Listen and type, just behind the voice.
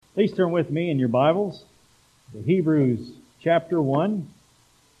Please turn with me in your Bibles to Hebrews chapter 1.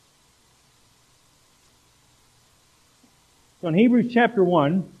 So in Hebrews chapter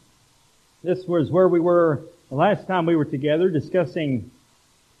 1, this was where we were the last time we were together discussing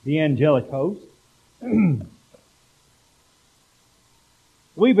the angelic host.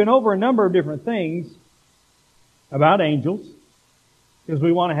 We've been over a number of different things about angels because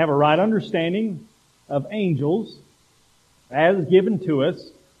we want to have a right understanding of angels as given to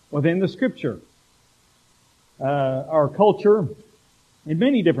us within the Scripture. Our culture, and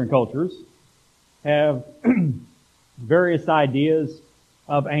many different cultures, have various ideas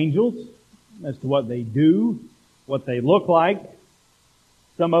of angels as to what they do, what they look like,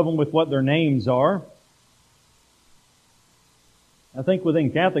 some of them with what their names are. I think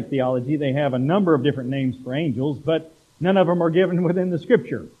within Catholic theology they have a number of different names for angels, but none of them are given within the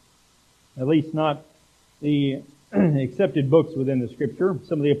Scripture. At least not the accepted books within the Scripture.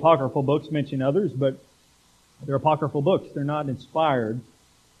 Some of the apocryphal books mention others, but they're apocryphal books. They're not inspired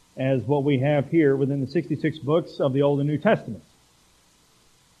as what we have here within the 66 books of the Old and New Testaments.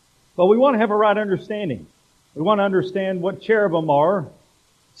 But we want to have a right understanding. We want to understand what cherubim are,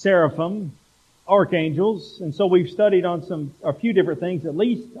 seraphim, archangels, and so we've studied on a few different things, at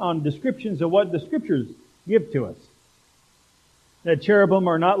least on descriptions of what the Scriptures give to us. That cherubim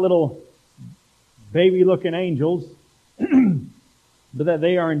are not little baby-looking angels, but that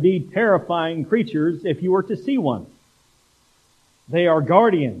they are indeed terrifying creatures if you were to see one. They are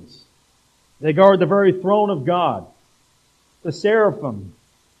guardians. They guard the very throne of God. The seraphim,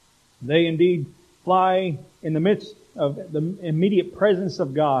 they indeed fly in the midst of the immediate presence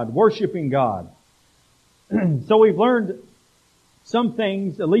of God, worshiping God. So we've learned some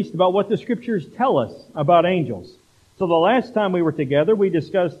things, at least about what the Scriptures tell us about angels. So the last time we were together, we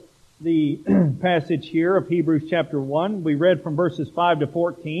discussed the passage here of Hebrews chapter 1. We read from verses 5 to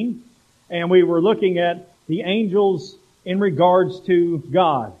 14, and we were looking at the angels in regards to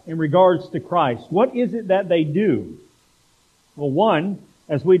God, in regards to Christ. What is it that they do? Well, one,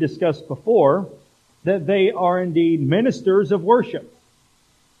 as we discussed before, that they are indeed ministers of worship.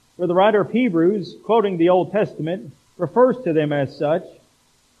 Where the writer of Hebrews, quoting the Old Testament, refers to them as such.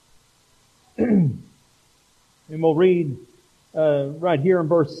 And we'll read right here in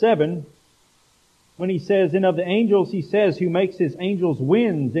verse 7, when he says, "And of the angels he says, who makes his angels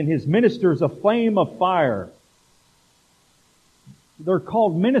winds and his ministers a flame of fire." They're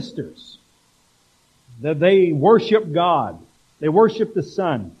called ministers. That they worship God. They worship the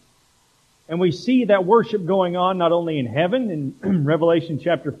Son. And we see that worship going on not only in heaven, in Revelation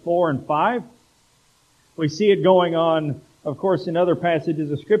chapter 4 and 5. We see it going on, of course, in other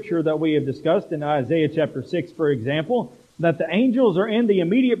passages of Scripture that we have discussed, in Isaiah chapter 6, for example, that the angels are in the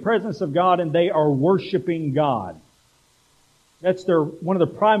immediate presence of God and they are worshiping God. That's one of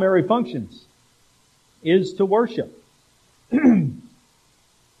their primary functions, is to worship.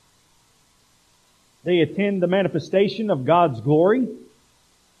 They attend the manifestation of God's glory.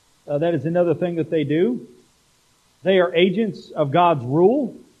 That is another thing that they do. They are agents of God's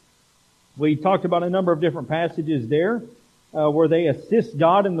rule. We talked about a number of different passages there where they assist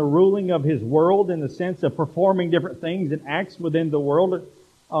God in the ruling of His world in the sense of performing different things and acts within the world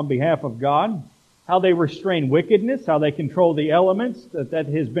on behalf of God. How they restrain wickedness, how they control the elements that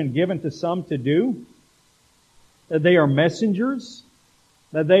has been given to some to do. That they are messengers.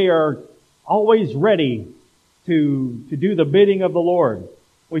 That they are always ready to do the bidding of the Lord.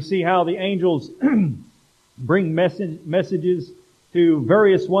 We see how the angels bring messages to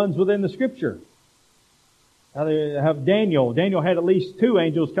various ones within the Scripture. How they have Daniel. Daniel had at least 2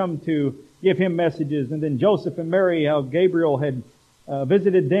 angels come to give him messages. And then Joseph and Mary, how Gabriel had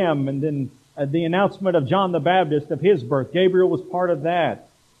visited them. And then the announcement of John the Baptist, of his birth. Gabriel was part of that.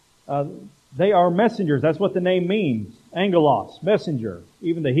 They are messengers. That's what the name means. Angelos, messenger.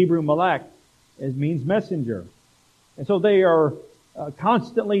 Even the Hebrew malak, it means messenger. And so they are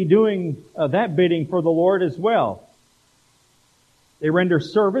constantly doing that bidding for the Lord as well. They render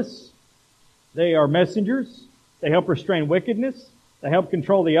service. They are messengers. They help restrain wickedness. They help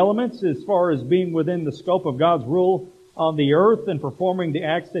control the elements as far as being within the scope of God's rule on the earth and performing the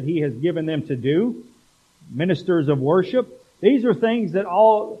acts that He has given them to do. Ministers of worship. These are things that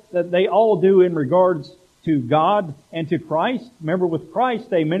they all do in regards to God and to Christ. Remember, with Christ,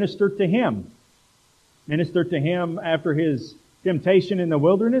 they ministered to Him. Ministered to Him after His temptation in the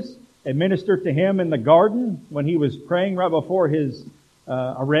wilderness. They ministered to Him in the garden when He was praying right before His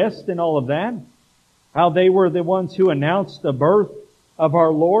arrest and all of that. How they were the ones who announced the birth of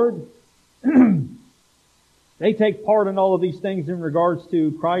our Lord. They take part in all of these things in regards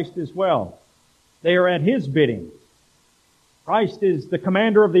to Christ as well. They are at His bidding. Christ is the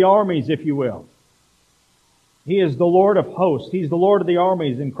commander of the armies, if you will. He is the Lord of hosts. He's the Lord of the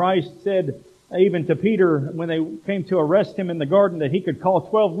armies. And Christ said even to Peter when they came to arrest him in the garden that he could call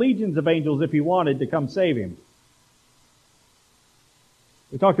 12 legions of angels if he wanted to come save him.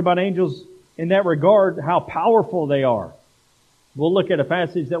 We talked about angels in that regard, how powerful they are. We'll look at a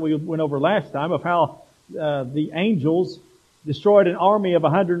passage that we went over last time of how the angels destroyed an army of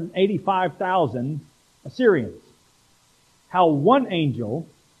 185,000 Assyrians. How one angel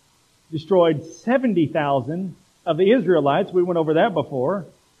destroyed 70,000 of the Israelites. We went over that before.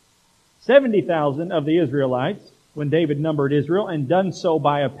 70,000 of the Israelites when David numbered Israel, and done so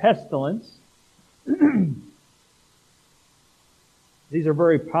by a pestilence. These are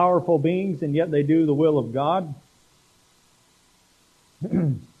very powerful beings, and yet they do the will of God.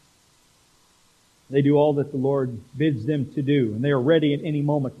 They do all that the Lord bids them to do, and they are ready at any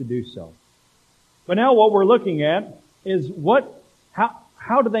moment to do so. But now what we're looking at is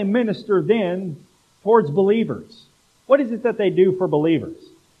how do they minister then towards believers? What is it that they do for believers?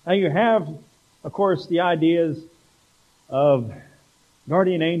 Now you have, of course, the ideas of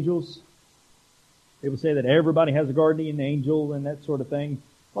guardian angels. People say that everybody has a guardian angel and that sort of thing.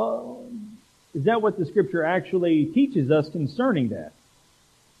 Well, is that what the Scripture actually teaches us concerning that?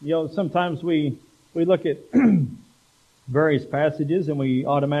 You know, sometimes we look at various passages and we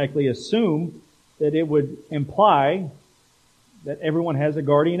automatically assume that it would imply that everyone has a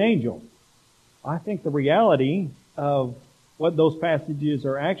guardian angel. I think the reality of what those passages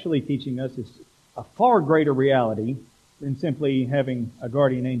are actually teaching us is a far greater reality than simply having a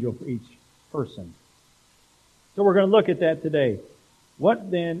guardian angel for each person. So we're going to look at that today.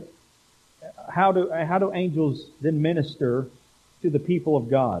 How do angels then minister to the people of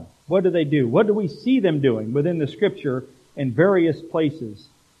God? What do they do? What do we see them doing within the Scripture in various places?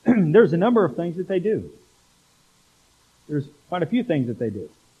 There's a number of things that they do. There's quite a few things that they do.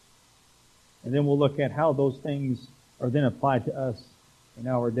 And then we'll look at how those things are then applied to us in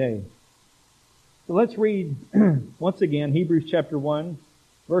our day. So let's read once again Hebrews chapter 1,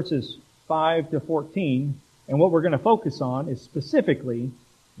 verses 5 to 14. And what we're going to focus on is specifically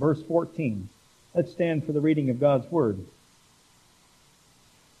verse 14. Let's stand for the reading of God's Word.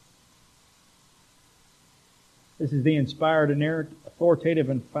 This is the inspired, inerrant, authoritative,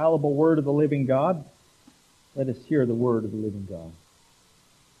 infallible Word of the living God. Let us hear the Word of the living God.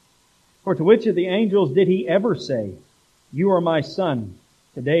 For to which of the angels did he ever say, "You are my Son,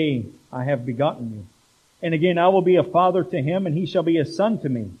 today I have begotten you"? And again, I will be a father to him, and he shall be a son to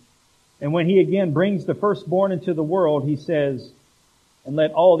me. And when he again brings the firstborn into the world, he says, "And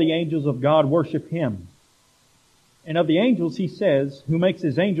let all the angels of God worship him." And of the angels he says, "Who makes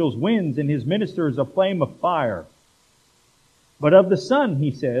his angels winds and his ministers a flame of fire." But of the Son he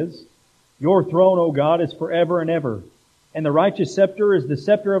says, "Your throne, O God, is forever and ever, and the righteous scepter is the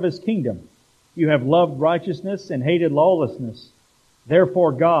scepter of his kingdom. You have loved righteousness and hated lawlessness.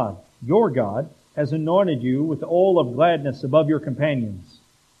 Therefore God, your God, has anointed you with the oil of gladness above your companions.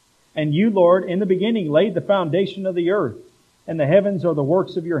 And you, Lord, in the beginning laid the foundation of the earth, and the heavens are the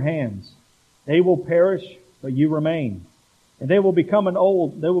works of your hands. They will perish, but you remain. And they will become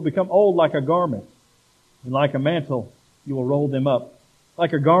old like a garment, and like a mantle you will roll them up.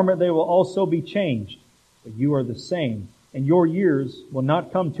 Like a garment they will also be changed, but you are the same, and your years will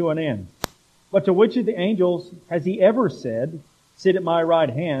not come to an end. But to which of the angels has he ever said, "Sit at my right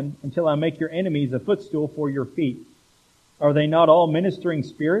hand until I make your enemies a footstool for your feet"? Are they not all ministering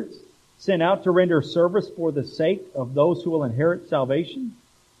spirits, sent out to render service for the sake of those who will inherit salvation?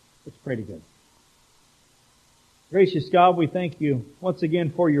 Let's pray together. Gracious God, we thank you once again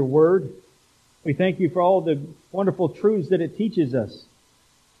for your word. We thank you for all the wonderful truths that it teaches us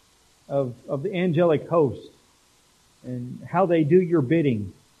of the angelic host and how they do your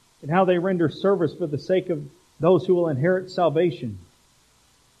bidding and how they render service for the sake of those who will inherit salvation.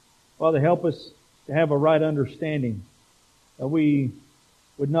 Father, help us to have a right understanding. That we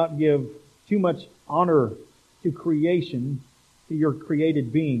would not give too much honor to creation, to your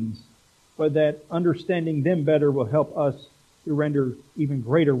created beings, but that understanding them better will help us to render even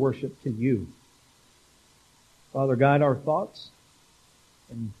greater worship to you. Father, guide our thoughts,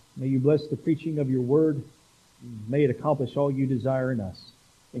 and may you bless the preaching of your word, and may it accomplish all you desire in us.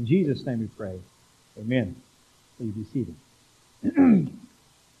 In Jesus' name we pray. Amen. Please be seated.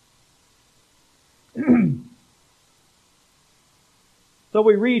 So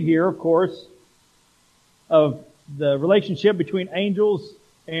we read here, of course, of the relationship between angels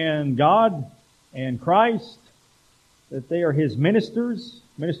and God and Christ, that they are His ministers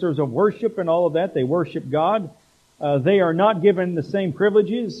of worship and all of that. They worship God. They are not given the same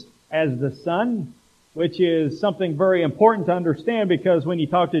privileges as the Son. which is something very important to understand, because when you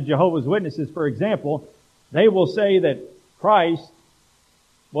talk to Jehovah's Witnesses, for example, they will say that Christ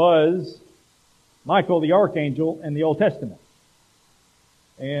was Michael the archangel in the Old Testament.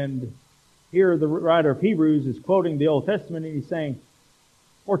 And here the writer of Hebrews is quoting the Old Testament, and he's saying,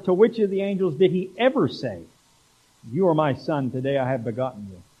 "For to which of the angels did he ever say, 'You are my son, today I have begotten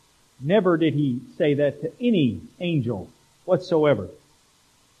you'?" Never did he say that to any angel whatsoever.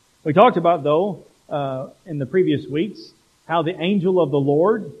 We talked about, though, in the previous weeks, how the angel of the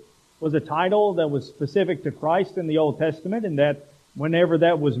Lord was a title that was specific to Christ in the Old Testament, and that whenever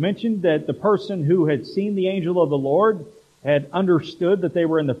that was mentioned, that the person who had seen the angel of the Lord had understood that they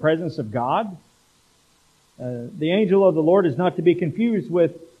were in the presence of God. The angel of the Lord is not to be confused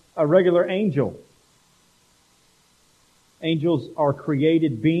with a regular angel. Angels are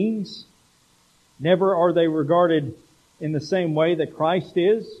created beings. Never are they regarded in the same way that Christ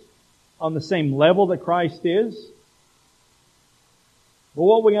is, on the same level that Christ is. But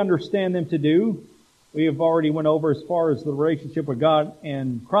what we understand them to do, we have already went over as far as the relationship with God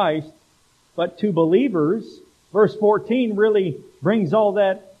and Christ. But to believers, verse 14 really brings all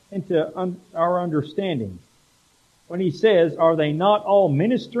that into our understanding. When he says, "Are they not all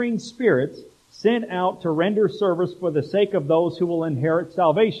ministering spirits sent out to render service for the sake of those who will inherit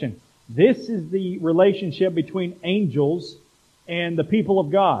salvation?" This is the relationship between angels and the people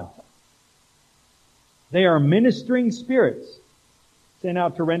of God. They are ministering spirits sent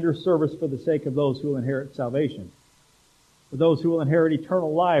out to render service for the sake of those who will inherit salvation, for those who will inherit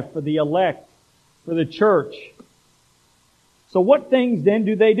eternal life, for the elect, for the church. So what things then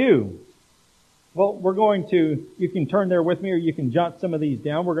do they do? Well, you can turn there with me, or you can jot some of these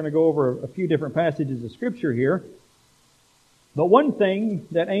down. We're going to go over a few different passages of Scripture here. But one thing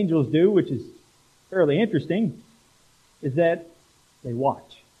that angels do, which is fairly interesting, is that they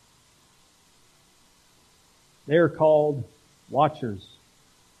watch. They are called watchers.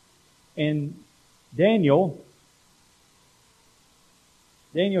 In Daniel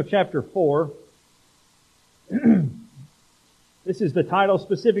chapter 4, this is the title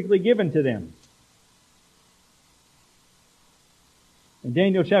specifically given to them. In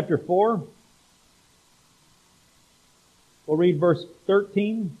Daniel chapter 4, we'll read verse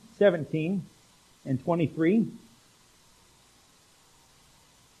 13, 17, and 23.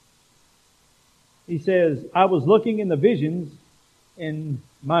 He says, "I was looking in the visions in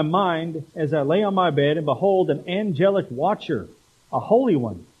my mind as I lay on my bed, and behold, an angelic watcher, a holy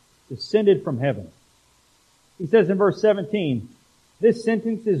one, descended from heaven." He says in verse 17, "This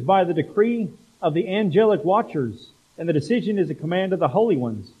sentence is by the decree of the angelic watchers, and the decision is a command of the holy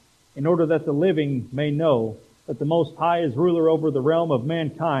ones, in order that the living may know that the Most High is ruler over the realm of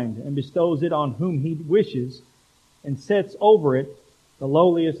mankind, and bestows it on whom He wishes, and sets over it the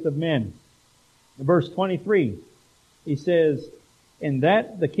lowliest of men." In verse 23, he says, "In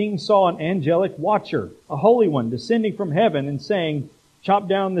that the king saw an angelic watcher, a holy one, descending from heaven, and saying, 'Chop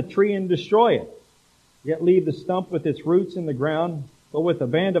down the tree and destroy it, yet leave the stump with its roots in the ground, but with a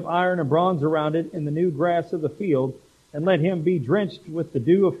band of iron and bronze around it in the new grass of the field, and let him be drenched with the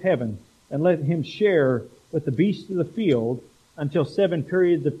dew of heaven, and let him share with the beasts of the field until 7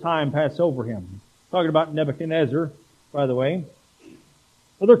 periods of time pass over him.'" Talking about Nebuchadnezzar, by the way.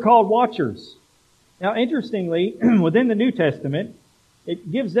 Well, they're called watchers. Now, interestingly, within the New Testament,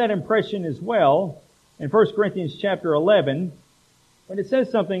 it gives that impression as well in 1 Corinthians chapter 11, when it says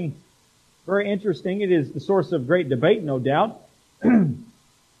something very interesting. It is the source of great debate, no doubt.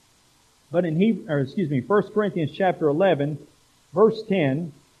 But in 1 Corinthians chapter 11, verse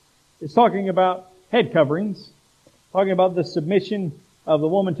 10, it's talking about head coverings, talking about the submission of the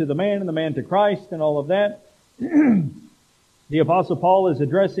woman to the man and the man to Christ and all of that. The Apostle Paul is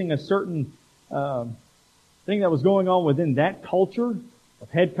addressing a certain thing that was going on within that culture of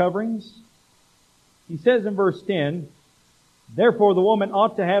head coverings. He says in verse 10, "Therefore the woman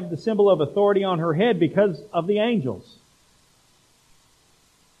ought to have the symbol of authority on her head because of the angels."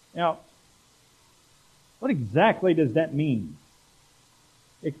 Now, what exactly does that mean?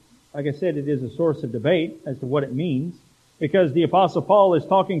 Like I said, it is a source of debate as to what it means, because the Apostle Paul is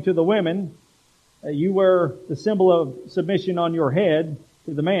talking to the women. You wear the symbol of submission on your head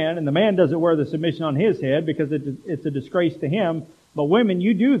to the man, and the man doesn't wear the submission on his head because it's a disgrace to him. But women,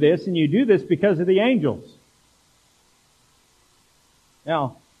 you do this, and you do this because of the angels.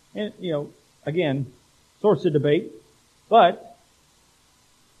 Now, again, source of debate, but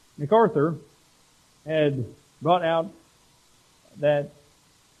MacArthur had brought out that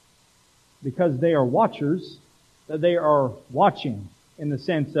because they are watchers, that they are watching in the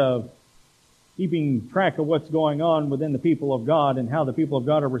sense of keeping track of what's going on within the people of God and how the people of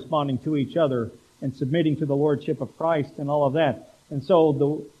God are responding to each other and submitting to the lordship of Christ and all of that. And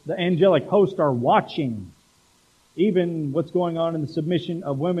so the angelic host are watching even what's going on in the submission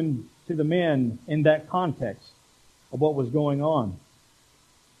of women to the men in that context of what was going on.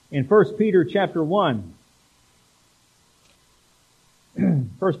 In 1 Peter chapter 1,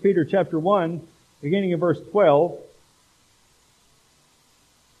 1 Peter chapter 1, beginning in verse 12,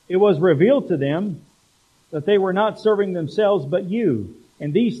 it was revealed to them that they were not serving themselves but you,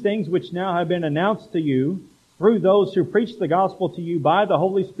 and these things which now have been announced to you through those who preach the gospel to you by the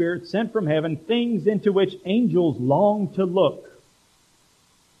Holy Spirit sent from heaven, things into which angels long to look.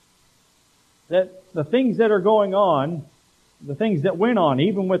 That the things that are going on, the things that went on,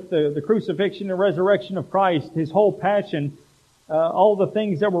 even with the crucifixion and resurrection of Christ, His whole passion, all the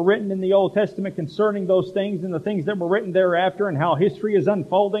things that were written in the Old Testament concerning those things and the things that were written thereafter and how history is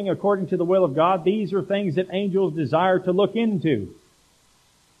unfolding according to the will of God, these are things that angels desire to look into.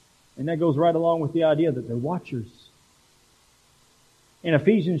 And that goes right along with the idea that they're watchers. In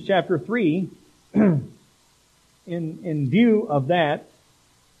Ephesians chapter 3, in view of that,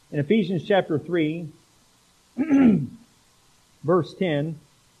 in Ephesians chapter 3, verse 10,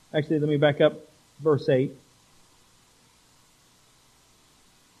 actually let me back up, verse 8.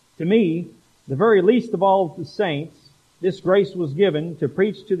 To me, the very least of all the saints, this grace was given to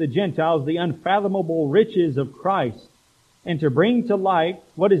preach to the Gentiles the unfathomable riches of Christ, and to bring to light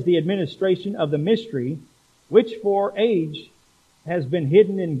what is the administration of the mystery, which for age has been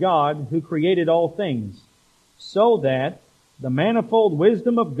hidden in God who created all things, so that the manifold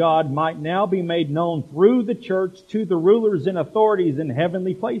wisdom of God might now be made known through the church to the rulers and authorities in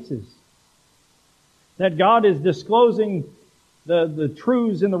heavenly places. That God is disclosing the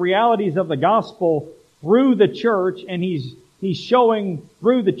truths and the realities of the gospel through the church, and He's showing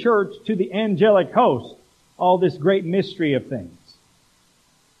through the church to the angelic host all this great mystery of things.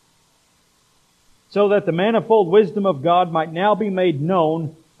 So that the manifold wisdom of God might now be made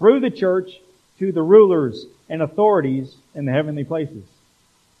known through the church to the rulers and authorities in the heavenly places.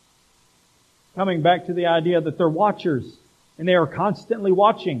 Coming back to the idea that they're watchers, and they are constantly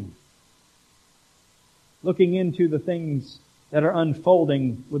watching, looking into the things that are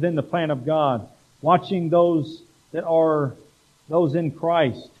unfolding within the plan of God, watching those that are those in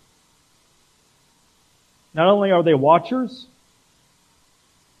Christ. Not only are they watchers,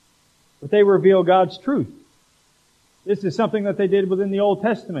 but they reveal God's truth. This is something that they did within the Old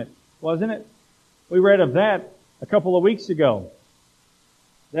Testament, wasn't it? We read of that a couple of weeks ago.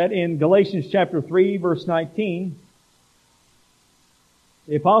 That in Galatians chapter 3, verse 19,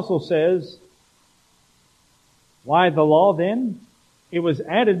 the apostle says, why the law then? It was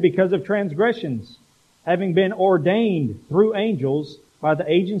added because of transgressions, having been ordained through angels by the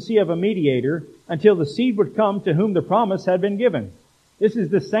agency of a mediator, until the seed would come to whom the promise had been given. This is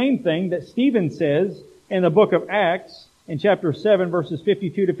the same thing that Stephen says in the book of Acts in chapter 7 verses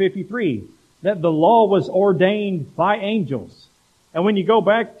 52 to 53, that the law was ordained by angels. And when you go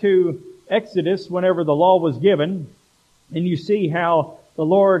back to Exodus, whenever the law was given, and you see how the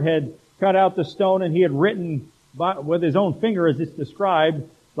Lord had cut out the stone and He had written with His own finger, as it's described,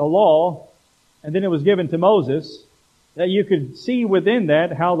 the law, and then it was given to Moses, that you could see within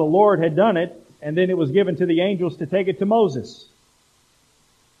that how the Lord had done it, and then it was given to the angels to take it to Moses.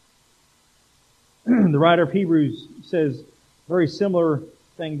 The writer of Hebrews says very similar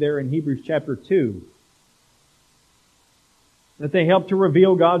thing there in Hebrews chapter 2. That they help to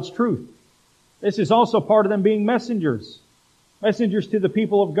reveal God's truth. This is also part of them being messengers. Messengers to the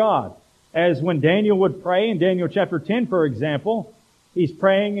people of God. As when Daniel would pray in Daniel chapter 10, for example, he's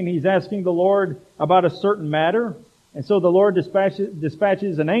praying and he's asking the Lord about a certain matter. And so the Lord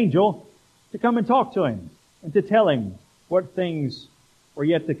dispatches an angel to come and talk to him and to tell him what things were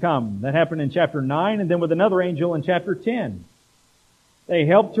yet to come. That happened in chapter 9 and then with another angel in chapter 10. They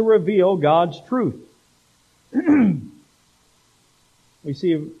help to reveal God's truth. We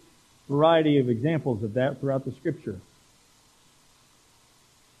see a variety of examples of that throughout the Scripture.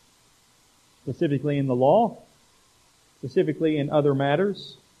 Specifically in the law, specifically in other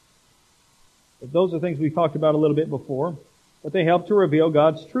matters. But those are things we've talked about a little bit before, but they help to reveal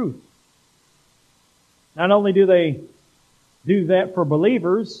God's truth. Not only do they do that for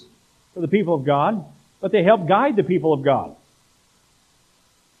believers, for the people of God, but they help guide the people of God.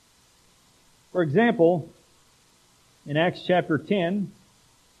 For example, in Acts chapter 10,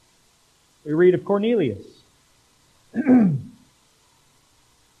 we read of Cornelius.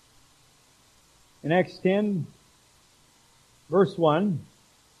 In Acts 10, verse 1,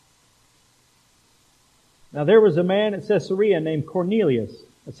 now there was a man at Caesarea named Cornelius,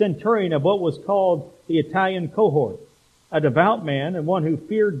 a centurion of what was called the Italian cohort, a devout man and one who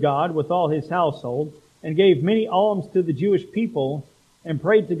feared God with all his household, and gave many alms to the Jewish people, and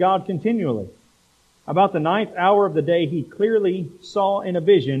prayed to God continually. About the 9th hour of the day, he clearly saw in a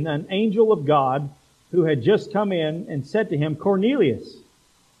vision an angel of God who had just come in and said to him, Cornelius.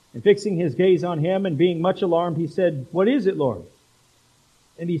 And fixing his gaze on him and being much alarmed, he said, What is it, Lord?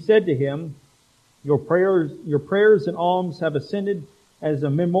 And he said to him, Your prayers and alms have ascended as a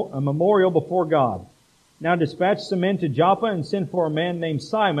memorial before God. Now dispatch some men to Joppa and send for a man named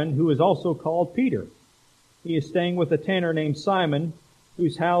Simon, who is also called Peter. He is staying with a tanner named Simon,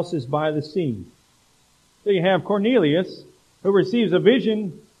 whose house is by the sea. So you have Cornelius, who receives a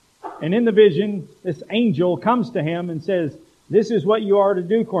vision, and in the vision, this angel comes to him and says, This is what you are to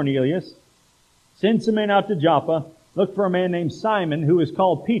do, Cornelius. Send some men out to Joppa, look for a man named Simon, who is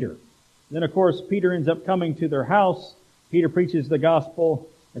called Peter. Then, of course, Peter ends up coming to their house. Peter preaches the gospel,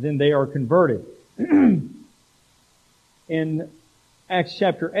 and then they are converted. In Acts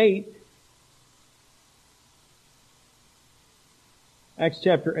chapter 8,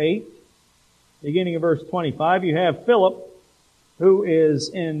 beginning of verse 25, you have Philip, who is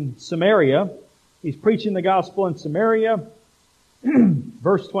in Samaria. He's preaching the gospel in Samaria.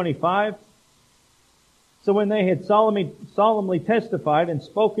 Verse 25, So when they had solemnly testified and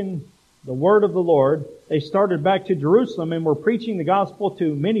spoken the word of the Lord, they started back to Jerusalem and were preaching the gospel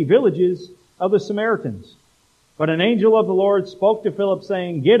to many villages of the Samaritans. But an angel of the Lord spoke to Philip,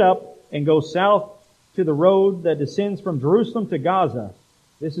 saying, Get up and go south to the road that descends from Jerusalem to Gaza.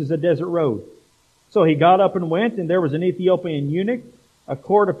 This is a desert road. So he got up and went, and there was an Ethiopian eunuch, a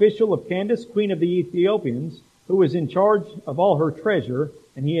court official of Candace, queen of the Ethiopians, who was in charge of all her treasure,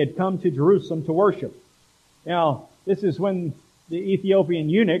 and he had come to Jerusalem to worship. Now, this is when the Ethiopian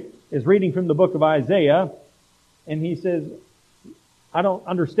eunuch is reading from the book of Isaiah, and he says, I don't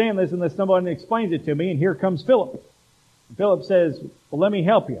understand this unless somebody explains it to me, and here comes Philip. And Philip says, Well, let me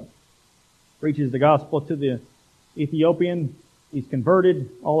help you. Preaches the gospel to the Ethiopian. He's converted,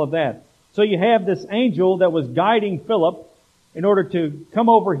 all of that. So you have this angel that was guiding Philip in order to come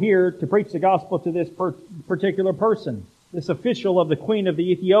over here to preach the gospel to this particular person, this official of the queen of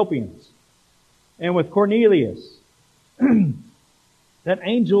the Ethiopians. And with Cornelius, that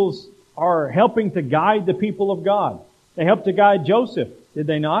angels are helping to guide the people of God. They helped to guide Joseph, did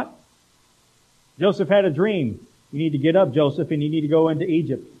they not? Joseph had a dream. You need to get up, Joseph, and you need to go into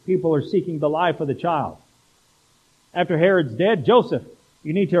Egypt. People are seeking the life of the child. After Herod's dead, Joseph,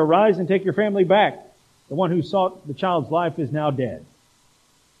 you need to arise and take your family back. The one who sought the child's life is now dead.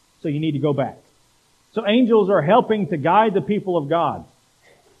 So you need to go back. So angels are helping to guide the people of God.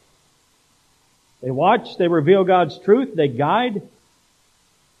 They watch, they reveal God's truth, they guide,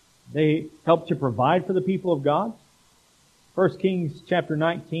 they help to provide for the people of God. 1 Kings chapter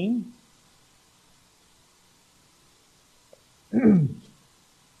 19.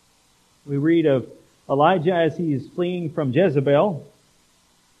 We read of Elijah as he is fleeing from Jezebel.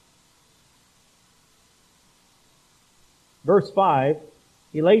 Verse 5,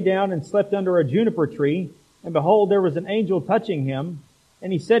 He lay down and slept under a juniper tree, and behold, there was an angel touching him,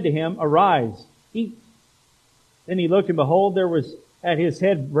 and he said to him, Arise, eat. Then he looked, and behold, there was at his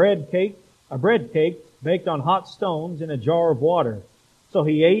head a bread cake baked on hot stones in a jar of water. So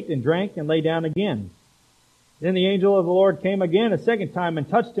he ate and drank and lay down again. Then the angel of the Lord came again a second time and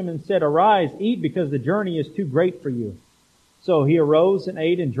touched him and said, Arise, eat, because the journey is too great for you. So he arose and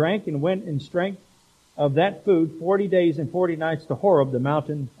ate and drank and went in strength of that food 40 days and 40 nights to Horeb, the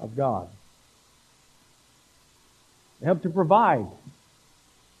mountain of God. They help to provide.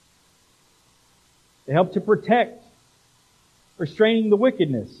 They help to protect, restraining the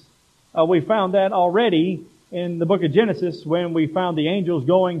wickedness. We found that already in the book of Genesis when we found the angels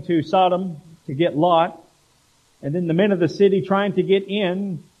going to Sodom to get Lot, and then the men of the city trying to get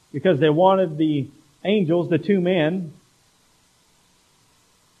in because they wanted the angels, the two men,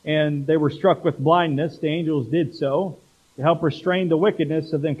 and they were struck with blindness. The angels did so to help restrain the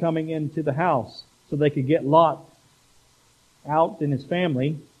wickedness of them coming into the house so they could get Lot out and his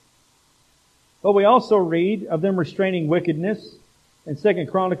family. But we also read of them restraining wickedness in 2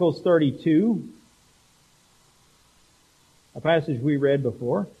 Chronicles 32, a passage we read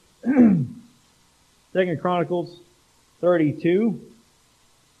before. 2 Chronicles 32,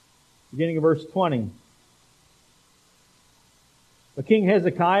 beginning of verse 20. But King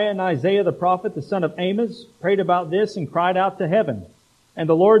Hezekiah and Isaiah the prophet, the son of Amos, prayed about this and cried out to heaven. And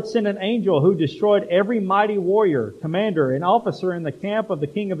the Lord sent an angel who destroyed every mighty warrior, commander, and officer in the camp of the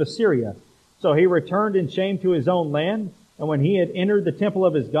king of Assyria. So he returned in shame to his own land. And when he had entered the temple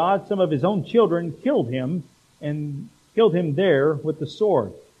of his God, some of his own children killed him there with the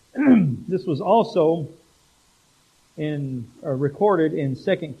sword. This was also recorded in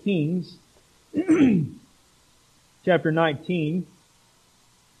 2 Kings chapter 19,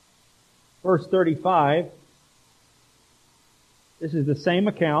 verse 35. This is the same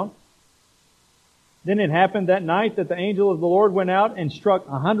account. Then it happened that night that the angel of the Lord went out and struck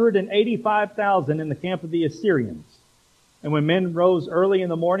 185,000 in the camp of the Assyrians. And when men rose early in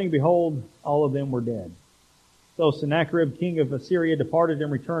the morning, behold, all of them were dead. So Sennacherib, king of Assyria, departed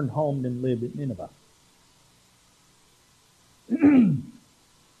and returned home and lived at Nineveh.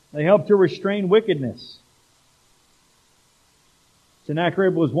 They helped to restrain wickedness.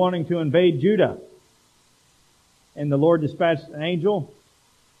 Sennacherib was wanting to invade Judah, and the Lord dispatched an angel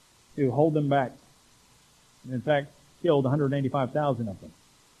to hold them back. And in fact, killed 185,000 of them.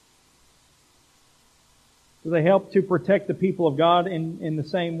 So they helped to protect the people of God in the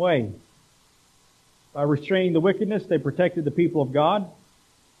same way. By restraining the wickedness, they protected the people of God.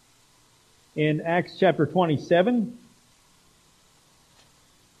 In Acts chapter 27,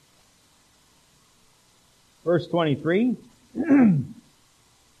 verse 23,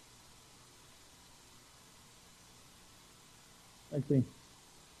 actually,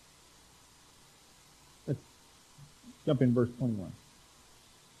 let's jump in verse 21.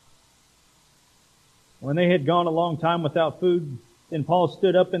 When they had gone a long time without food, then Paul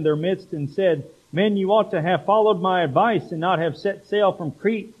stood up in their midst and said, Men, you ought to have followed my advice and not have set sail from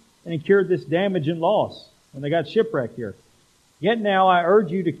Crete and incurred this damage and loss. When they got shipwrecked here. Yet now I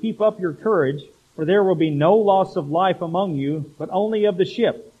urge you to keep up your courage, for there will be no loss of life among you, but only of the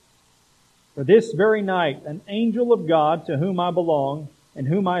ship. For this very night an angel of God, to whom I belong and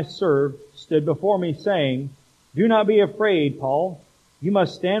whom I serve, stood before me, saying, Do not be afraid, Paul. You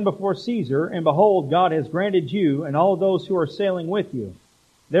must stand before Caesar, and behold, God has granted you and all those who are sailing with you.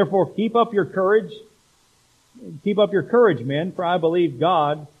 Therefore keep up your courage. Keep up your courage, men, for I believe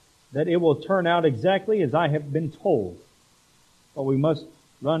God that it will turn out exactly as I have been told. But we must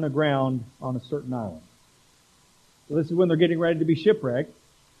run aground on a certain island. So this is when they're getting ready to be shipwrecked.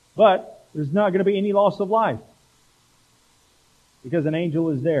 But there's not going to be any loss of life, because an angel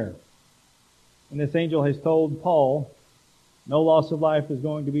is there. And this angel has told Paul, no loss of life is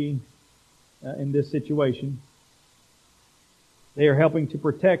going to be in this situation. They are helping to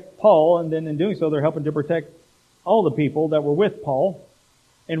protect Paul, and then in doing so, they're helping to protect all the people that were with Paul.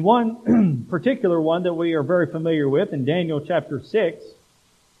 And one particular one that we are very familiar with in Daniel chapter 6,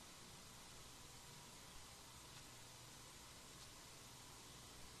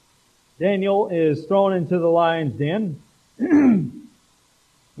 Daniel is thrown into the lion's den.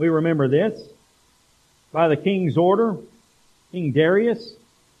 We remember this. By the king's order, King Darius,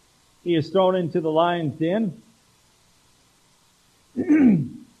 he is thrown into the lion's den.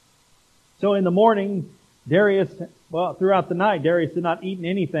 So in the morning, throughout the night, Darius had not eaten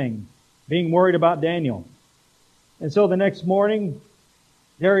anything, being worried about Daniel. And so the next morning,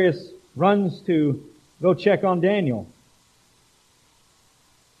 Darius runs to go check on Daniel.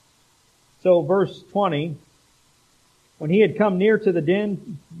 So verse 20, when he had come near the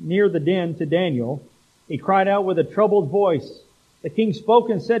den to Daniel, he cried out with a troubled voice. The king spoke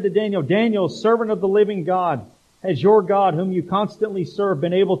and said to Daniel, Daniel, servant of the living God, has your God, whom you constantly serve,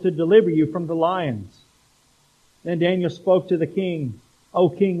 been able to deliver you from the lions? Then Daniel spoke to the king, O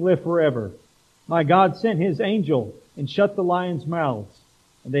king, live forever. My God sent his angel and shut the lions' mouths,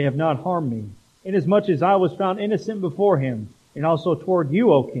 and they have not harmed me, inasmuch as I was found innocent before him, and also toward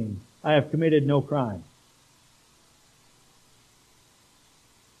you, O king, I have committed no crime.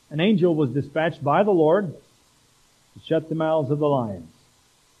 An angel was dispatched by the Lord to shut the mouths of the lions,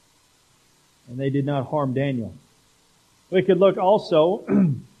 and they did not harm Daniel. We could look also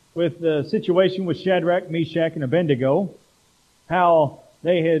with the situation with Shadrach, Meshach, and Abednego, how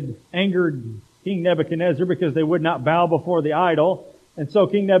they had angered King Nebuchadnezzar because they would not bow before the idol. And so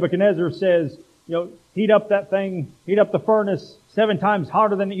King Nebuchadnezzar says, heat up the furnace 7 times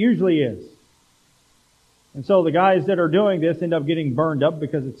hotter than it usually is. And so the guys that are doing this end up getting burned up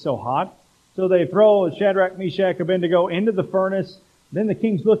because it's so hot. So they throw Shadrach, Meshach, Abednego into the furnace. Then the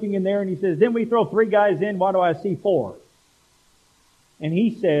king's looking in there and he says, then we throw 3 guys in, why do I see 4? And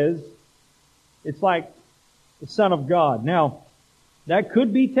he says, it's like the Son of God. Now, that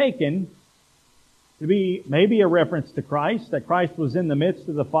could be taken to be maybe a reference to Christ, that Christ was in the midst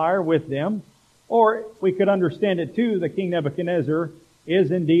of the fire with them. Or we could understand it too, that King Nebuchadnezzar is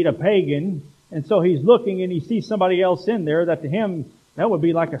indeed a pagan, and so he's looking and he sees somebody else in there that to him, that would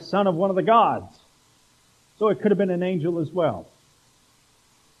be like a son of one of the gods. So it could have been an angel as well.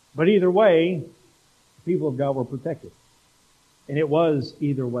 But either way, the people of God were protected. And it was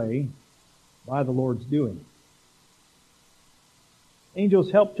either way by the Lord's doing. Angels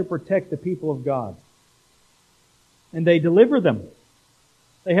help to protect the people of God. and they deliver them.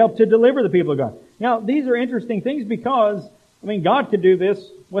 They help to deliver the people of God. Now, these are interesting things because, God could do this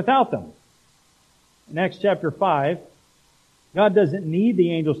without them. In Acts chapter 5, God doesn't need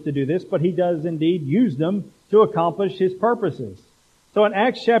the angels to do this, but He does indeed use them to accomplish His purposes. So in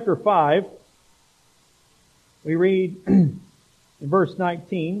Acts chapter 5, we read in verse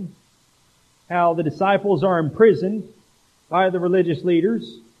 19 how the disciples are imprisoned by the religious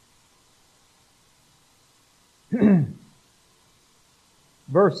leaders.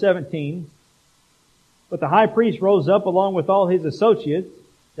 Verse 17, but the high priest rose up along with all his associates,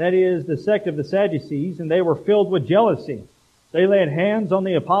 that is, the sect of the Sadducees, and they were filled with jealousy. They laid hands on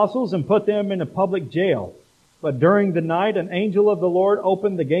the apostles and put them in a public jail. But during the night an angel of the Lord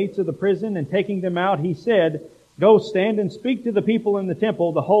opened the gates of the prison, and taking them out, He said, go stand and speak to the people in the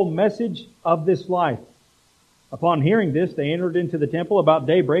temple the whole message of this life. Upon hearing this, they entered into the temple about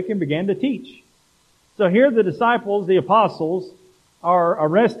daybreak and began to teach. So here the disciples, the apostles, are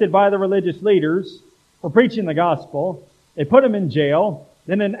arrested by the religious leaders for preaching the gospel. They put them in jail.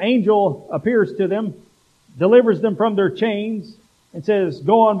 Then an angel appears to them, delivers them from their chains, and says,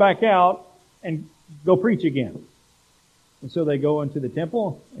 go on back out and go preach again. And so they go into the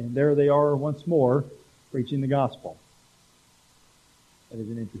temple, and there they are once more preaching the gospel. That is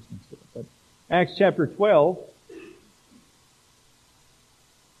an interesting story. But Acts chapter 12.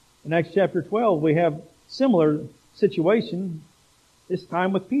 In Acts chapter 12, we have similar situation, this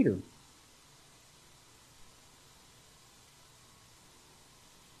time with Peter.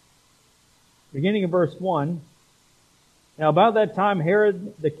 Beginning of verse 1. Now about that time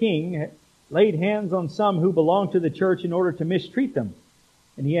Herod the king laid hands on some who belonged to the church in order to mistreat them.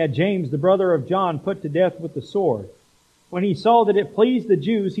 And he had James, the brother of John, put to death with the sword. When he saw that it pleased the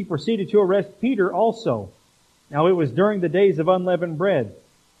Jews, he proceeded to arrest Peter also. Now it was during the days of unleavened bread.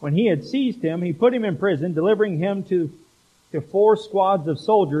 When he had seized him, he put him in prison, delivering him to 4 squads of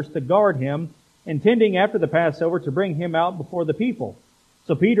soldiers to guard him, intending after the Passover to bring him out before the people.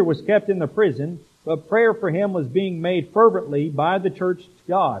 So Peter was kept in the prison, but prayer for him was being made fervently by the church to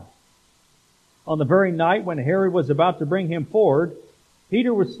God. On the very night when Herod was about to bring him forward,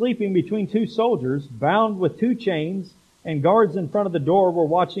 Peter was sleeping between 2 soldiers, bound with 2 chains, and guards in front of the door were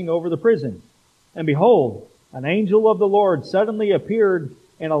watching over the prison. And behold, an angel of the Lord suddenly appeared,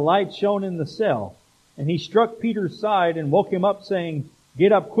 and a light shone in the cell. And he struck Peter's side and woke him up, saying,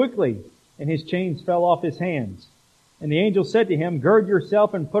 get up quickly. And his chains fell off his hands. And the angel said to him, gird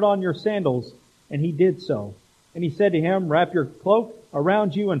yourself and put on your sandals. And he did so. And he said to him, wrap your cloak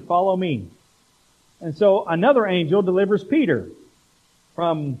around you and follow me. And so another angel delivers Peter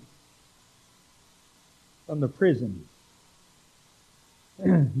from the prison.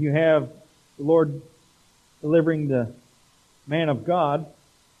 You have the Lord delivering the man of God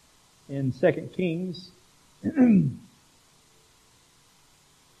in 2 Kings. 2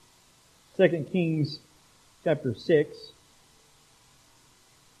 Kings chapter 6.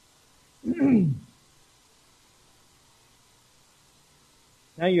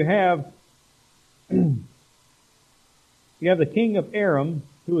 Now you have the king of Aram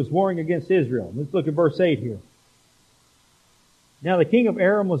who was warring against Israel. Let's look at verse 8 here. Now the king of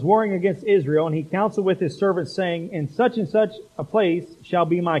Aram was warring against Israel, and he counseled with his servants, saying, in such and such a place shall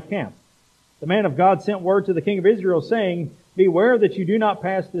be my camp. The man of God sent word to the king of Israel, saying, beware that you do not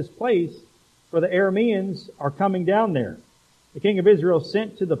pass this place, for the Arameans are coming down there. The king of Israel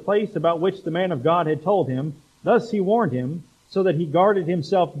sent to the place about which the man of God had told him. Thus he warned him, so that he guarded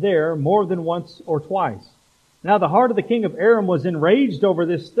himself there more than once or twice. Now the heart of the king of Aram was enraged over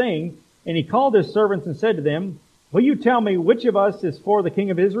this thing, and he called his servants and said to them, will you tell me which of us is for the king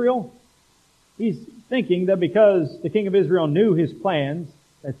of Israel? He's thinking that because the king of Israel knew his plans,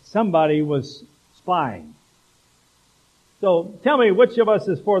 that somebody was spying. So tell me which of us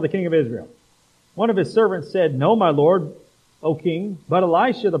is for the king of Israel. One of his servants said, no, my lord, O king, but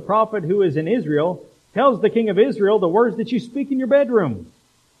Elisha the prophet who is in Israel tells the king of Israel the words that you speak in your bedroom.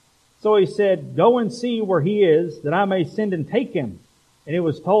 So he said, go and see where he is, that I may send and take him. And it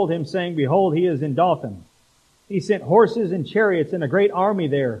was told him, saying, behold, he is in Dothan. He sent horses and chariots and a great army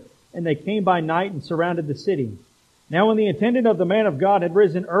there, and they came by night and surrounded the city. Now when the attendant of the man of God had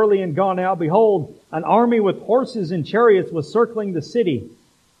risen early and gone out, behold, an army with horses and chariots was circling the city.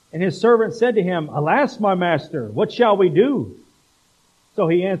 And his servant said to him, alas, my master, what shall we do? So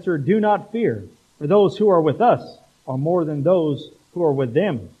he answered, do not fear, for those who are with us are more than those who are with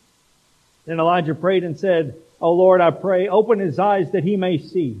them. Then Elijah prayed and said, O Lord, I pray, open his eyes that he may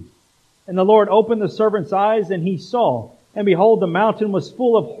see. And the Lord opened the servant's eyes, and he saw. And behold, the mountain was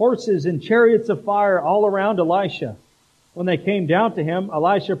full of horses and chariots of fire all around Elisha. When they came down to him,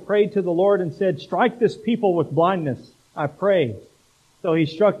 Elisha prayed to the Lord and said, "Strike this people with blindness, I pray." So he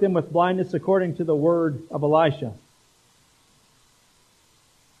struck them with blindness according to the word of Elisha.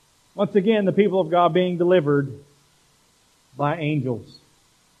 Once again, the people of God being delivered by angels.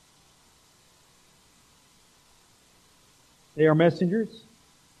 They are messengers.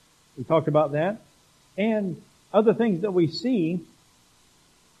 We talked about that. And other things that we see,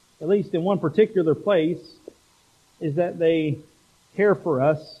 at least in one particular place, is that they care for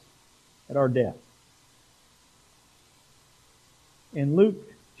us at our death. In Luke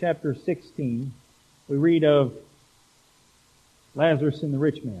chapter 16, we read of Lazarus and the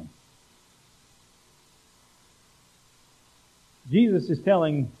rich man. Jesus is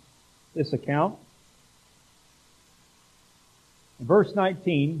telling this account. In verse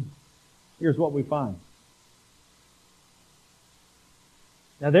 19, here's what we find.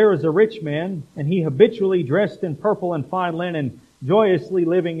 Now there was a rich man, and he habitually dressed in purple and fine linen, joyously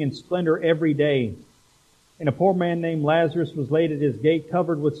living in splendor every day. And a poor man named Lazarus was laid at his gate,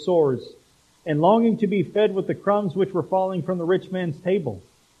 covered with sores, and longing to be fed with the crumbs which were falling from the rich man's table.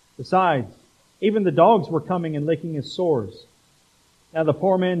 Besides, even the dogs were coming and licking his sores. Now the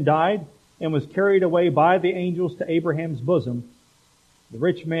poor man died and was carried away by the angels to Abraham's bosom. The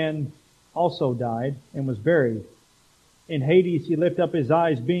rich man also died and was buried. In Hades he lifted up his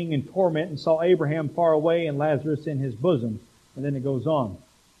eyes, being in torment, and saw Abraham far away and Lazarus in his bosom. And then it goes on.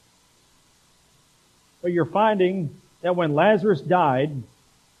 But you're finding that when Lazarus died,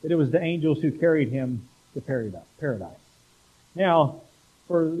 that it was the angels who carried him to paradise. Now,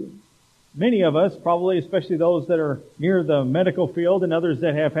 for many of us, probably especially those that are near the medical field and others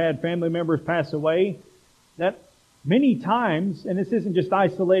that have had family members pass away, that many times, and this isn't just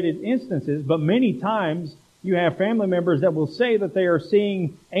isolated instances, but many times you have family members that will say that they are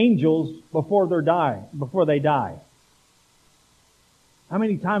seeing angels before they die. How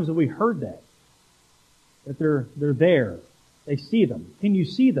many times have we heard that? That they're there. They see them. Can you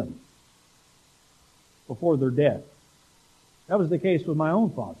see them before their death? That was the case with my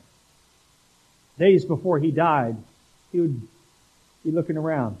own father. Days before he died, he would be looking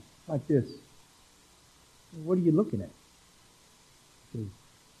around like this. What are you looking at? He says,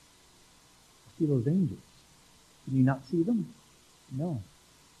 I see those angels. Can you not see them? No,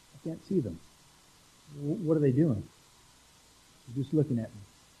 I can't see them. What are they doing? They're just looking at me.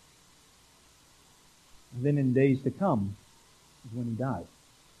 And then in days to come is when he died.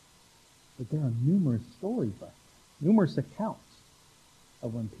 But there are numerous stories, numerous accounts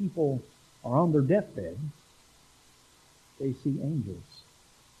of when people are on their deathbed, they see angels.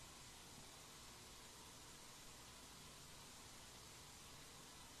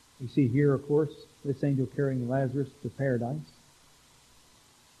 We see here, of course, this angel carrying Lazarus to paradise.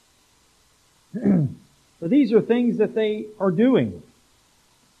 So these are things that they are doing.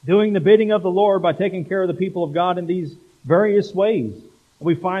 Doing the bidding of the Lord by taking care of the people of God in these various ways.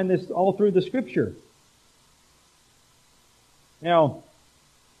 We find this all through the Scripture. Now,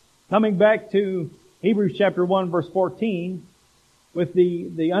 coming back to Hebrews chapter 1 verse 14, with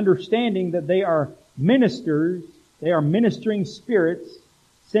the understanding that they are ministers, they are ministering spirits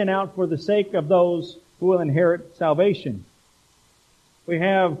sent out for the sake of those who will inherit salvation. We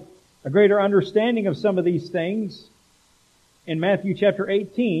have a greater understanding of some of these things in Matthew chapter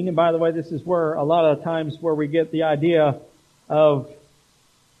 18. And by the way, this is where a lot of times where we get the idea of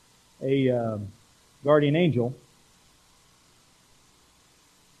a guardian angel.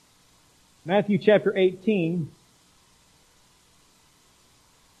 Matthew chapter 18,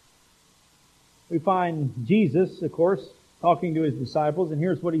 we find Jesus, of course, talking to his disciples, and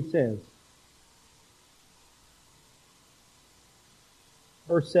here's what he says.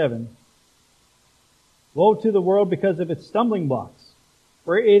 Verse 7. Woe to the world because of its stumbling blocks.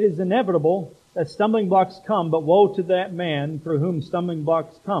 For it is inevitable that stumbling blocks come, but woe to that man through whom stumbling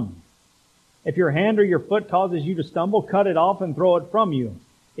blocks come. If your hand or your foot causes you to stumble, cut it off and throw it from you.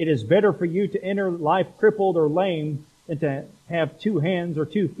 It is better for you to enter life crippled or lame than to have 2 hands or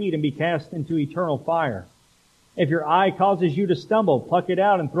 2 feet and be cast into eternal fire. If your eye causes you to stumble, pluck it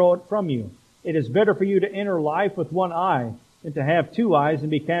out and throw it from you. It is better for you to enter life with 1 eye than to have 2 eyes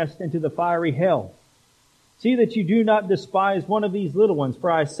and be cast into the fiery hell. See that you do not despise one of these little ones, for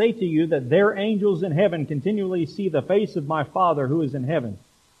I say to you that their angels in heaven continually see the face of my Father who is in heaven.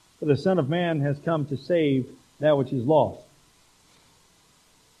 For the Son of Man has come to save that which is lost.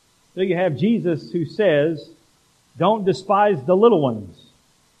 So you have Jesus who says, don't despise the little ones,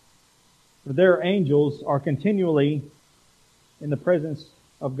 for their angels are continually in the presence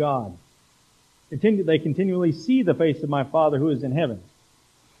of God. They continually see the face of my Father who is in heaven.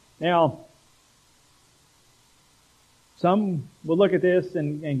 Now, Some will look at this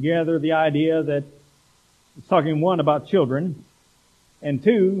and gather the idea that it's talking, one, about children, and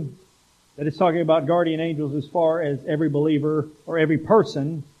two, that it's talking about guardian angels as far as every believer or every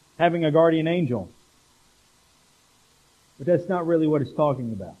person having a guardian angel. But that's not really what it's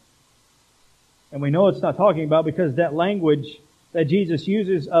talking about. And we know it's not talking about because that language that Jesus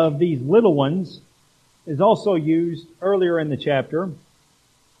uses of these little ones is also used earlier in the chapter.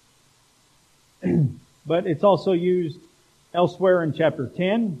 But it's also used elsewhere in chapter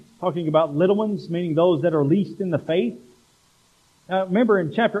 10, talking about little ones, meaning those that are least in the faith. Now remember,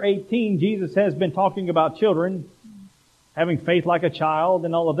 in chapter 18, Jesus has been talking about children having faith like a child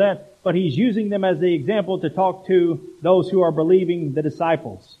and all of that, but He's using them as the example to talk to those who are believing, the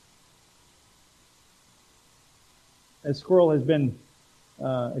disciples. As Squirrel has been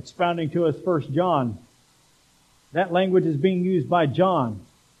expounding to us 1 John, that language is being used by John.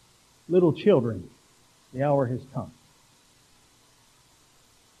 Little children, the hour has come.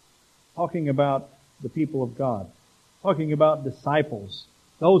 Talking about the people of God. Talking about disciples.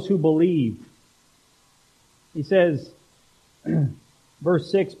 Those who believe. He says,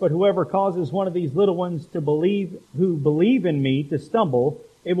 verse 6, "But whoever causes one of these little ones to believe, who believe in me, to stumble,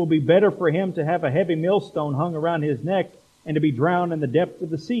 it will be better for him to have a heavy millstone hung around his neck and to be drowned in the depth of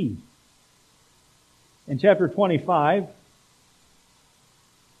the sea." In chapter 25,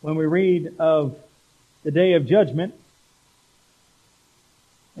 when we read of the day of judgment,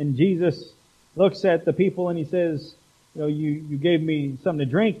 and Jesus looks at the people and He says, you gave me something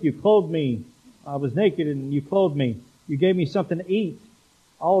to drink, you clothed me, I was naked and you clothed me, you gave me something to eat,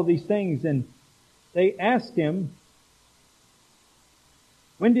 all of these things. And they asked Him,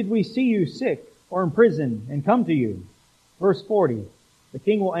 "When did we see you sick or in prison and come to you?" Verse 40, "The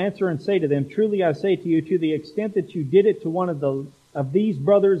king will answer and say to them, Truly I say to you, to the extent that you did it to one of these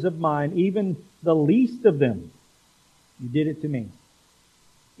brothers of mine, even the least of them, you did it to me."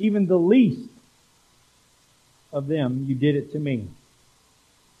 Even the least of them, you did it to me.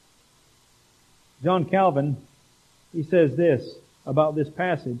 John Calvin, he says this about this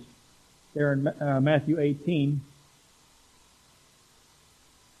passage there in Matthew 18.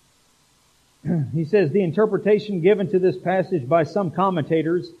 He says, "The interpretation given to this passage by some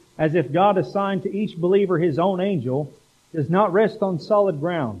commentators, as if God assigned to each believer his own angel, does not rest on solid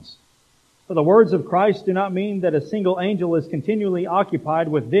grounds. For the words of Christ do not mean that a single angel is continually occupied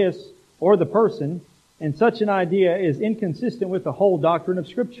with this or the person, and such an idea is inconsistent with the whole doctrine of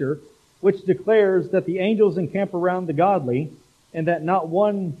Scripture, which declares that the angels encamp around the godly, and that not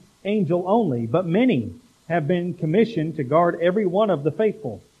one angel only, but many have been commissioned to guard every one of the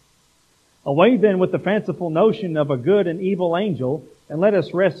faithful. Away then with the fanciful notion of a good and evil angel, and let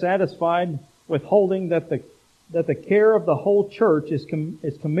us rest satisfied with holding that the care of the whole church is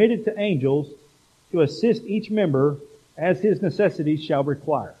committed to angels to assist each member as his necessities shall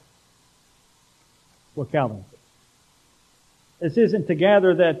require." What Calvin says. This isn't to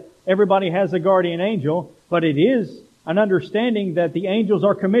gather that everybody has a guardian angel, but it is an understanding that the angels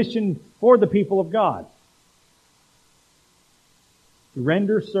are commissioned for the people of God to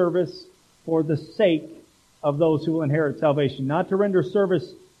render service for the sake of those who will inherit salvation. Not to render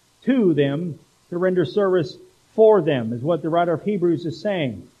service to them, to render service for them, is what the writer of Hebrews is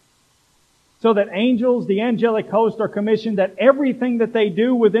saying. So that angels, the angelic host, are commissioned that everything that they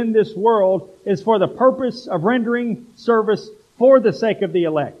do within this world is for the purpose of rendering service for the sake of the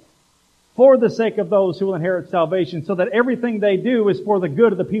elect, for the sake of those who will inherit salvation, so that everything they do is for the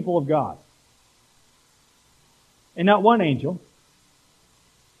good of the people of God. And not one angel,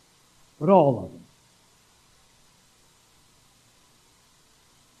 but all of them.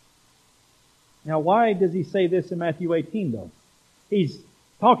 Now, why does he say this in Matthew 18, though? He's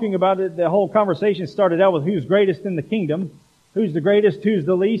talking about it. The whole conversation started out with who's greatest in the kingdom, who's the greatest, who's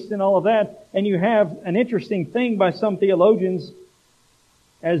the least, and all of that. And you have an interesting thing by some theologians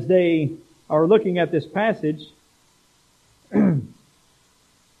as they are looking at this passage,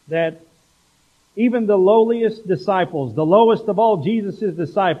 that even the lowliest disciples, the lowest of all Jesus'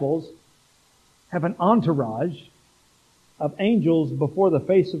 disciples, have an entourage of angels before the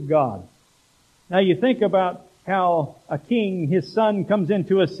face of God. Now you think about how a king, his son comes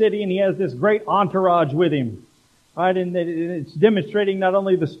into a city and he has this great entourage with him. Right? And it's demonstrating not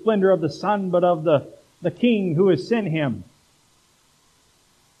only the splendor of the son, but of the king who has sent him.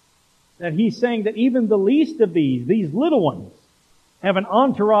 That he's saying that even the least of these little ones, have an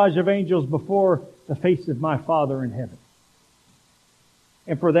entourage of angels before the face of my Father in heaven.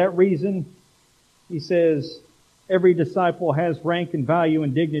 And for that reason, he says, every disciple has rank and value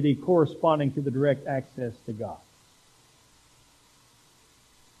and dignity corresponding to the direct access to God.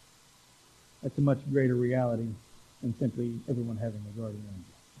 That's a much greater reality than simply everyone having a guardian angel.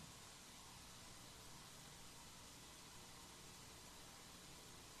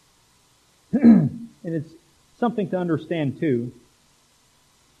 And it's something to understand too,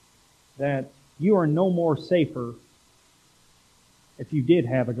 that you are no more safer if you did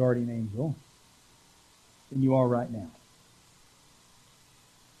have a guardian angel than you are right now.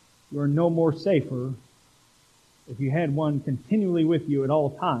 You are no more safer if you had one continually with you at all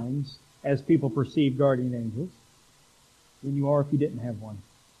times, as people perceive guardian angels, than you are if you didn't have one.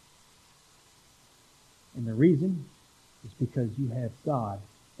 And the reason is because you have God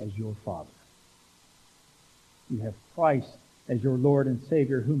as your Father. You have Christ as your Lord and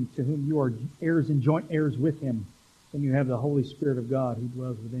Savior, to whom you are heirs and joint heirs with Him. And you have the Holy Spirit of God who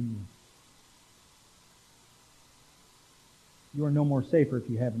dwells within you. You are no more safer if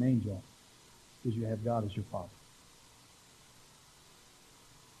you have an angel, because you have God as your Father.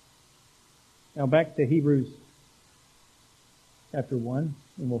 Now back to Hebrews chapter 1,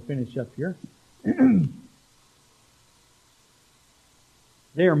 and we'll finish up here.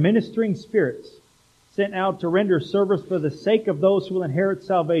 They are ministering spirits sent out to render service for the sake of those who will inherit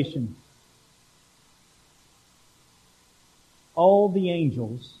salvation. All the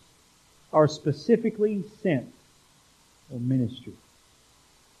angels are specifically sent for ministry,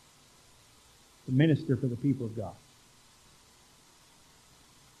 to minister for the people of God.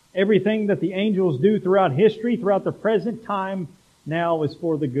 Everything that the angels do throughout history, throughout the present time, now is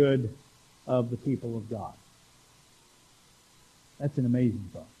for the good of the people of God. That's an amazing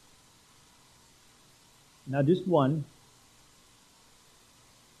thought. Now just one.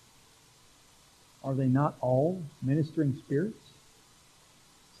 Are they not all ministering spirits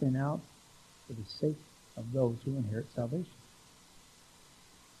sent out for the sake of those who inherit salvation?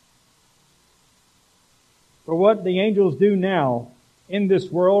 For what the angels do now in this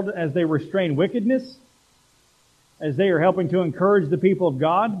world as they restrain wickedness, as they are helping to encourage the people of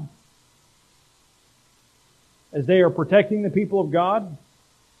God, as they are protecting the people of God,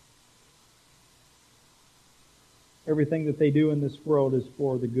 everything that they do in this world is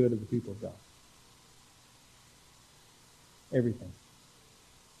for the good of the people of God. Everything.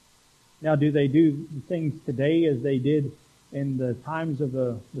 Now, do they do things today as they did in the times of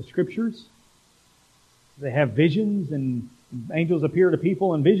the Scriptures? They have visions and angels appear to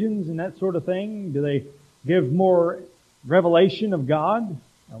people in visions and that sort of thing? Do they give more revelation of God?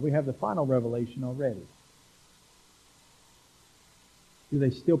 Now, we have the final revelation already. Do they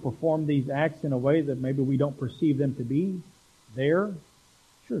still perform these acts in a way that maybe we don't perceive them to be there?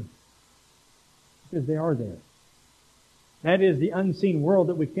 Sure. Because they are there. That is the unseen world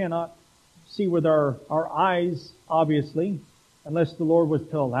that we cannot see with our eyes, obviously, unless the Lord was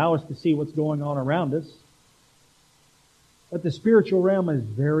to allow us to see what's going on around us. But the spiritual realm is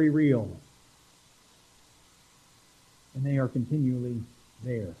very real. And they are continually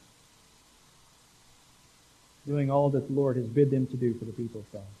there, doing all that the Lord has bid them to do for the people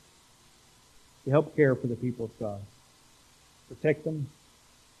of God. To help care for the people of God. Protect them.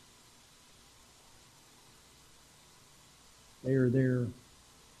 They are there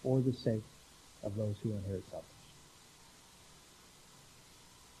for the sake of those who inherit salvation.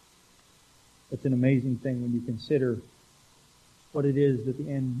 It's an amazing thing when you consider what it is that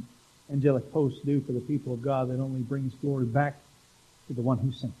the angelic hosts do for the people of God that only brings glory back to the one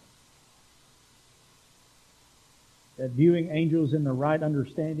who sent them. That viewing angels in the right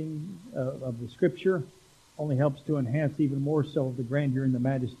understanding of the Scripture only helps to enhance even more so the grandeur and the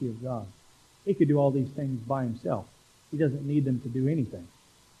majesty of God. He could do all these things by Himself. He doesn't need them to do anything.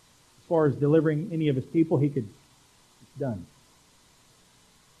 As far as delivering any of His people, He could. It's done.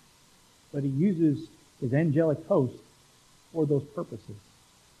 But He uses His angelic host for those purposes.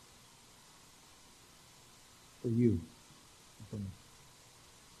 For you and for me.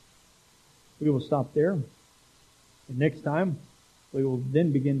 We will stop there. And next time, we will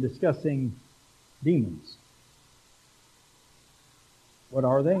then begin discussing demons. What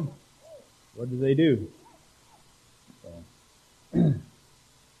are they? What do they do?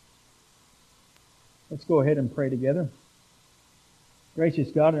 Let's go ahead and pray together. Gracious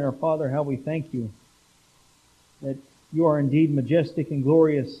God and our Father, how we thank You that You are indeed majestic and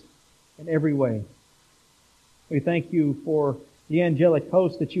glorious in every way. We thank You for the angelic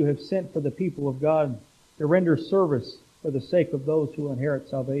host that You have sent for the people of God to render service for the sake of those who inherit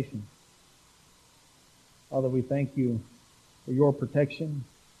salvation. Father, we thank You for Your protection.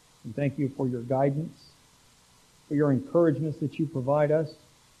 We thank You for Your guidance, for Your encouragements that You provide us,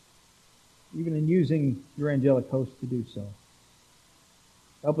 even in using Your angelic host to do so.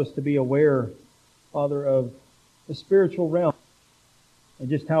 Help us to be aware, Father, of the spiritual realm and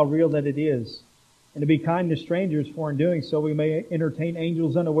just how real that it is, And to be kind to strangers, for in doing so we may entertain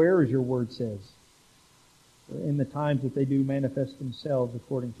angels unaware, as your word says, in the times that they do manifest themselves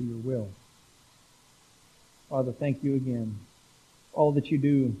according to your will. Father, thank you again. All that you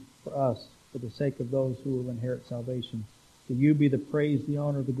do for us, for the sake of those who will inherit salvation. To you be the praise, the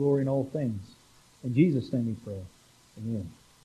honor, the glory in all things. In Jesus' name we pray. Amen.